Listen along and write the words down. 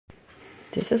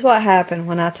This is what happened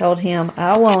when I told him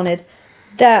I wanted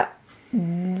that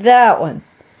one.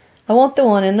 I want the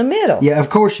one in the middle. Yeah, of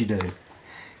course you do.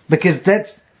 Because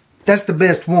that's the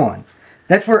best one.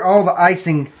 That's where all the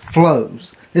icing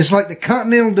flows. It's like the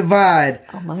continental divide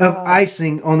of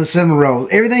icing on the cinnamon rolls.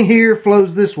 Everything here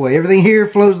flows this way. Everything here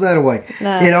flows that way.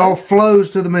 No. It all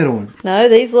flows to the middle one. No,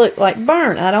 these look like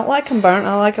burnt. I don't like them burnt.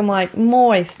 I like them like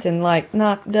moist and like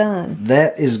not done.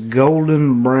 That is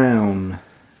golden brown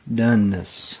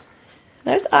doneness.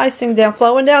 There's icing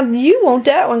flowing down. You want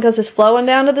that one because it's flowing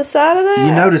down to the side of that.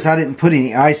 You notice I didn't put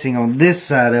any icing on this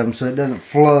side of them so it doesn't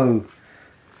flow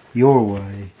your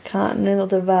way. Continental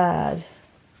divide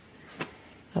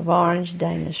of orange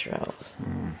Danish rolls.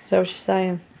 Is that what you're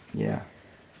saying? Yeah.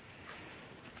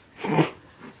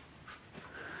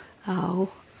 Oh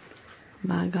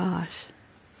my gosh.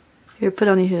 Here, put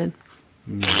on your hood.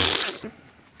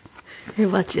 Here,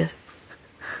 watch it.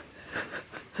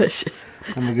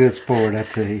 I'm a good sport, I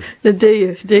tell you. Do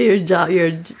your job.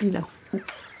 Dude,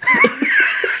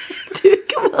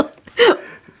 come on.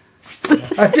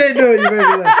 I can't do it, you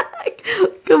better laugh.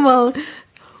 Come on.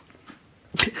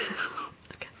 Okay.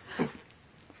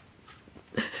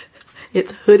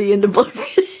 It's Hoodie and the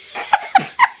Blowfish.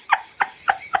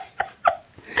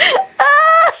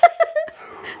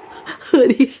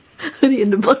 Hoodie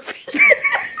and the Blowfish.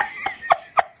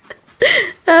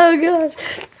 Oh gosh.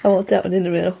 I want that one in the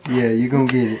middle. Yeah, you're going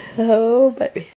to get it. Oh, baby.